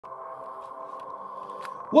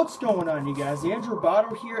What's going on, you guys? Andrew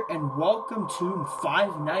Botto here, and welcome to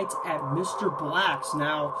Five Nights at Mr.Blacks.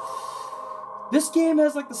 Now, this game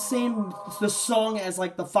has like the song as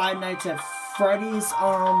like the Five Nights at Freddy's.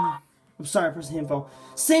 I'm sorry, press the info.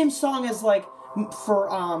 Same song as like for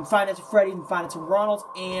Five Nights at Freddy's and Five Nights at Ronald's.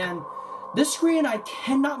 And this screen, I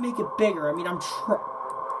cannot make it bigger. I mean, I'm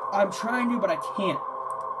trying to, but I can't.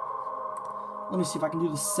 Let me see if I can do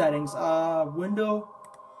the settings. Window,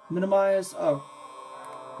 minimize.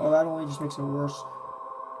 Oh, that only just makes it worse.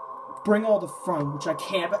 Bring all the front, which I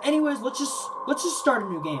can't. But anyways, let's just start a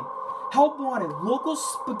new game. Help wanted. Local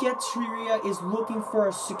Spaghetteria is looking for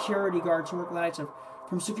a security guard to work the night shift.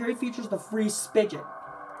 From security features, the free Spigot.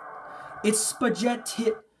 It's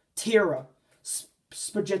Spaghetteria.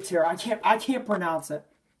 Spaghetteria. I can't pronounce it.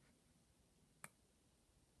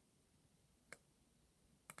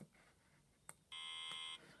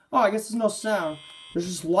 Oh, I guess there's no sound. There's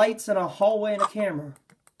just lights and a hallway and a camera.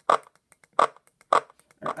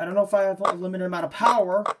 I don't know if I have a limited amount of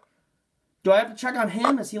power. Do I have to check on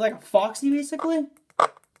him? Is he like a Foxy, basically?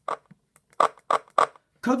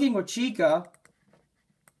 Cooking with Chica.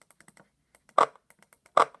 Oh,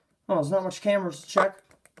 there's not much cameras to check.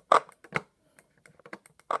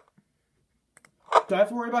 Do I have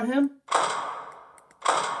to worry about him?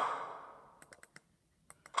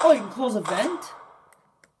 Oh, you can close a vent?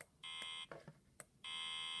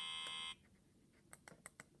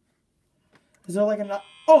 Is there like a...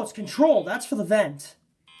 Oh, it's control. That's for the vent.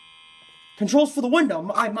 Control's for the window.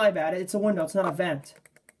 My bad. It's a window. It's not a vent.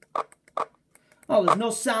 Oh, there's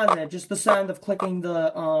no sound in it. Just the sound of clicking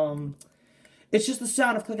the... It's just the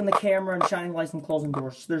sound of clicking the camera and shining lights and closing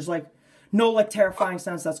doors. There's like no like terrifying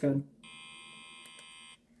sounds. That's good.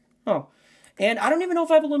 Oh. And I don't even know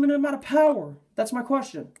if I have a limited amount of power. That's my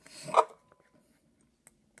question.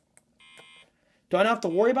 Do I not have to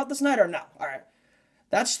worry about this night or no? Alright.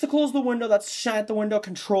 That's to close the window, that's to shine at the window,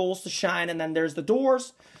 controls to shine, and then there's the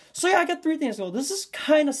doors. So yeah, I got three things to go. This is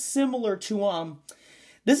kind of similar to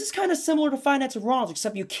Five Nights at Ronald's,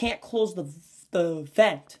 except you can't close the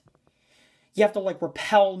vent. You have to like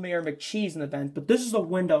repel Mayor McCheese in the vent, but this is a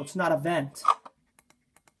window, it's not a vent.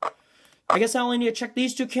 I guess I only need to check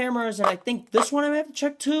these two cameras, and I think this one I may have to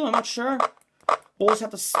check too, I'm not sure. We'll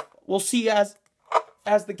see as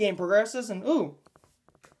the game progresses, and ooh,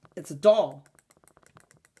 it's a doll.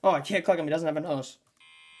 Oh, I can't click him. He doesn't have a nose.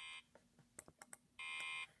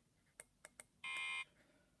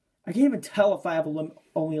 I can't even tell if I have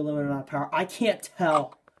only a limited amount of power. I can't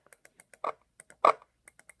tell.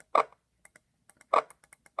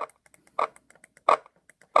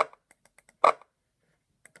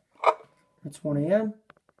 It's 1 a.m.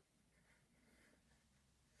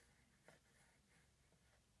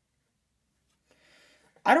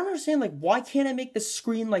 I don't understand, like, why can't I make the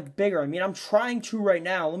screen, like, bigger? I mean, I'm trying to right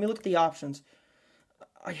now. Let me look at the options.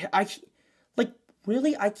 Like,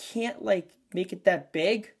 really? I can't, like, make it that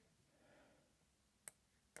big?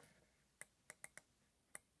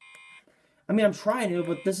 I mean, I'm trying to,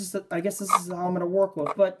 but I guess this is how I'm going to work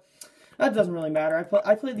with. But that doesn't really matter.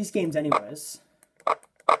 I play these games anyways.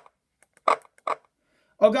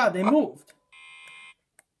 Oh, God, they moved.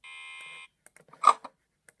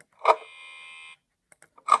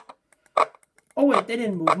 Oh, wait, they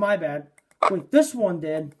didn't move. My bad. Wait, this one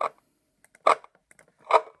did.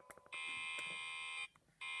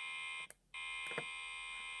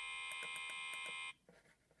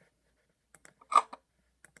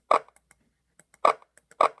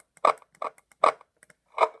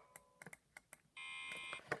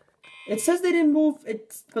 It says they didn't move,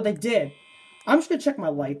 but they did. I'm just going to check my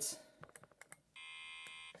lights.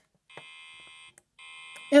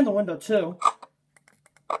 And the window, too.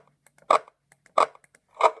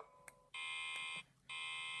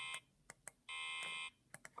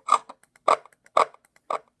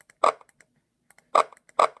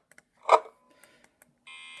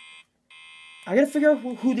 I gotta figure out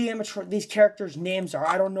who these characters' names are.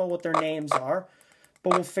 I don't know what their names are,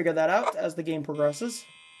 but we'll figure that out as the game progresses.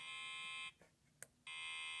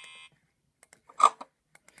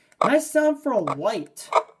 Nice sound for a light.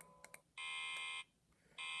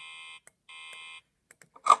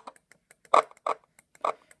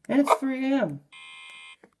 And it's 3 a.m.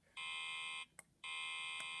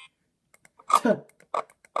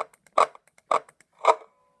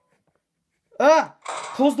 Ah!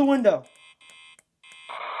 Close the window.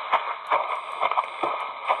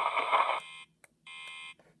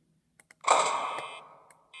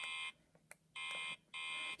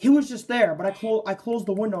 He was just there, but I closed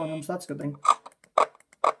the window on him, so that's a good thing.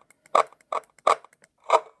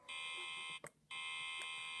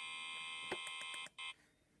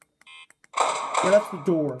 Yeah, that's the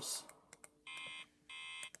doors.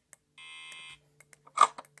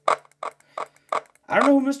 I don't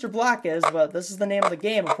know who Mr. Black is, but this is the name of the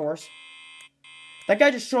game, of course. That guy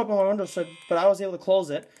just showed up in my window, but I was able to close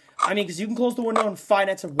it. I mean, because you can close the window in Five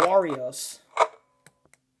Nights at Wario's.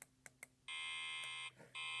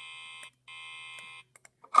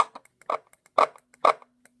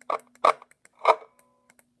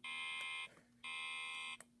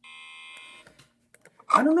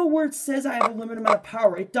 I don't know where it says I have a limited amount of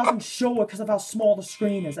power. It doesn't show it because of how small the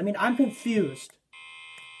screen is. I mean, I'm confused.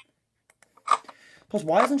 Plus,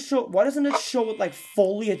 why doesn't it show it like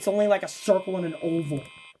fully? It's only like a circle and an oval.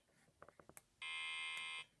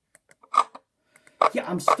 Yeah,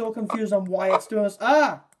 I'm still confused on why it's doing this.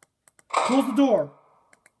 Ah! Close the door.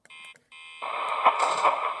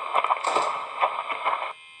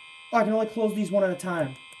 Oh, I can only close these one at a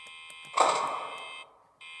time.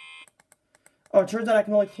 Oh, it turns out I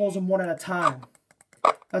can only close them one at a time.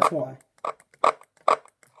 That's why.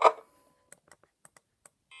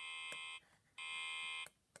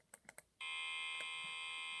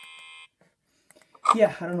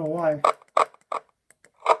 Yeah, I don't know why.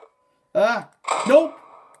 Ah! Nope!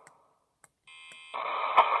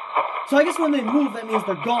 So I guess when they move, that means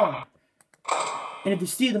they're gone. And if you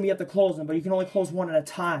see them, you have to close them, but you can only close one at a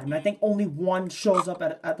time. And I think only one shows up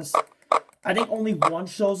at the... I think only one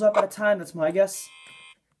shows up at a time, that's my guess.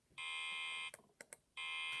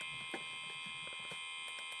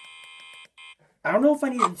 I don't know if I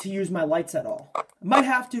needed to use my lights at all. I might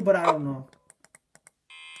have to, but I don't know.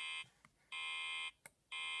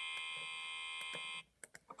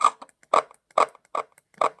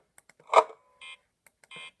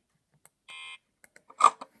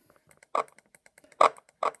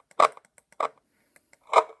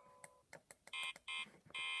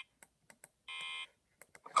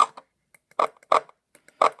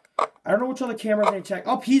 I don't know which other cameras I need to check.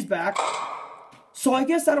 Oh, he's back. So I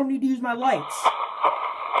guess I don't need to use my lights.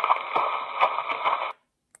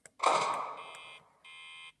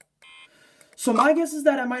 So my guess is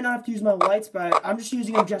that I might not have to use my lights, but I'm just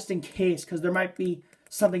using them just in case, because there might be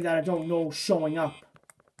something that I don't know showing up.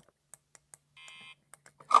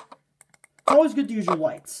 It's always good to use your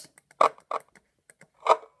lights.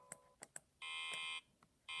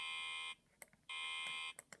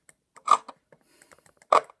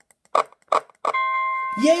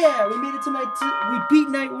 Yeah, we made it to night 2. We beat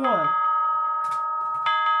night 1.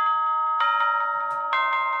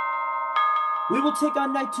 We will take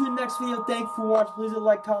on night 2 in the next video. Thank you for watching. Please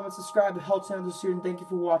like, comment, subscribe. It helps out the series. And thank you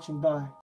for watching. Bye.